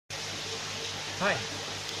Hi,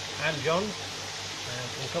 I'm John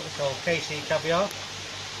from a company called Caviar.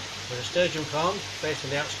 We're a sturgeon farm based on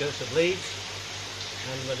the outskirts of Leeds,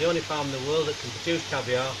 and we're the only farm in the world that can produce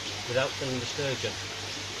caviar without killing the sturgeon.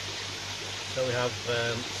 So we have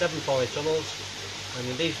 7 polytunnels, and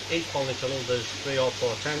in each polytunnel there's 3 or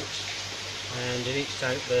 4 tanks, and in each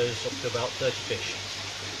tank there's up to about 30 fish.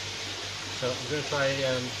 So I'm going to try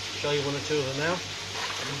show you 1 or 2 of them now.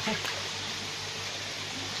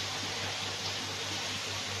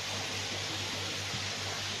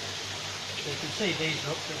 So you can see these are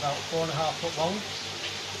up to about 4.5 foot long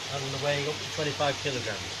and weighing up to 25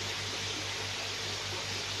 kilograms.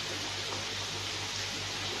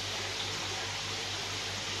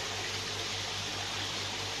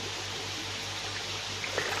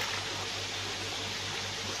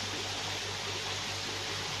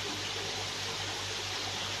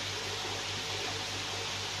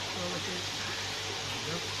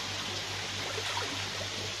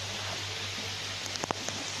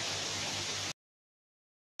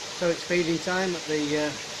 So it's feeding time at the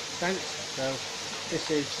tanks. So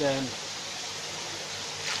this is a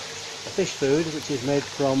fish food which is made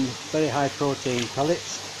from very high protein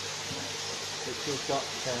pellets, which has got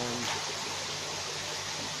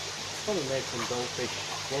probably made from goldfish,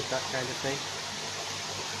 blood, that kind of thing.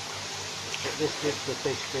 But this gives the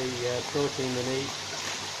fish the protein they need.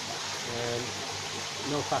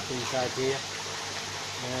 No fat inside here,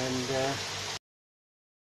 and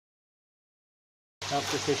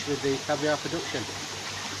helps the fish with the caviar production.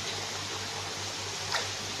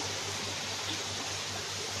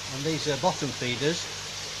 And these are bottom feeders,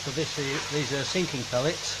 so these are sinking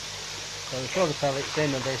pellets. So we throw the pellets in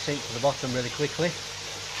and they sink to the bottom really quickly,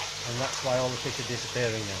 and that's why all the fish are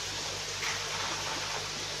disappearing now.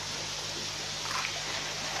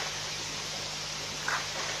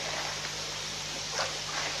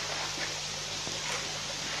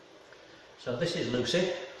 So this is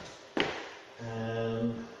Lucy.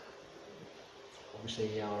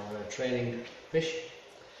 Obviously our training fish,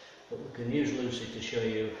 but we can use Lucy to show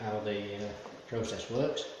you how the process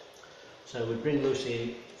works. So we bring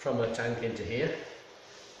Lucy from her tank into here,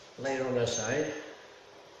 lay her on her side,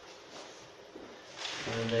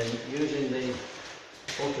 and then using the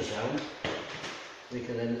ultrasound we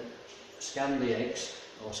can then scan the eggs,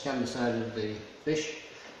 or scan the side of the fish,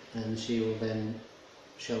 and she will then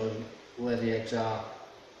show us where the eggs are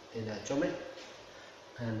in her tummy.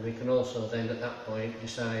 And we can also then at that point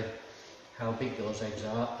decide how big those eggs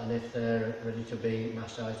are and if they're ready to be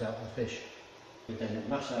massaged out of the fish. We then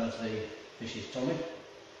massage the fish's tummy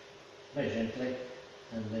very gently,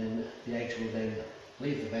 and then the eggs will then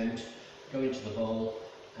leave the vent, go into the bowl,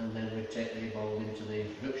 and then we take the bowl into the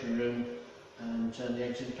production room and turn the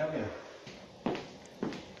eggs into caviar.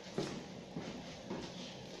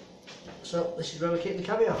 So this is where we keep the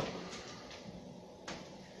caviar.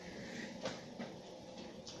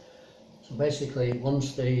 Basically,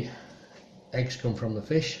 once the eggs come from the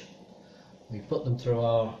fish, we put them through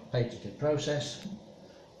our patented process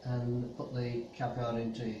and put the caviar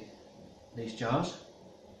into these jars.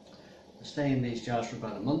 They stay in these jars for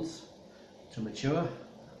about a month to mature.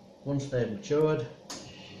 Once they've matured,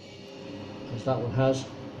 as that one has,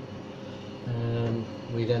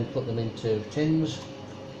 we then put them into tins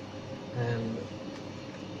and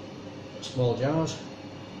small jars.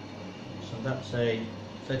 So that's a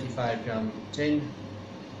 35 gram tin,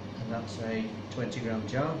 and that's a 20 gram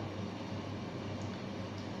jar.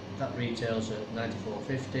 That retails at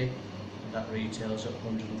 $94.50 and that retails at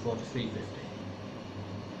 $143.50.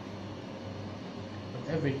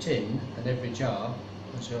 But every tin and every jar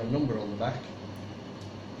has got a number on the back.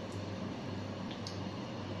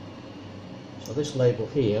 So this label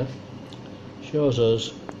here shows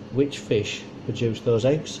us which fish produced those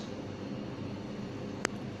eggs.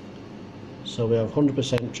 So we have 100%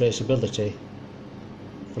 traceability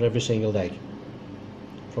for every single egg,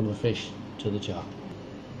 from the fish to the jar.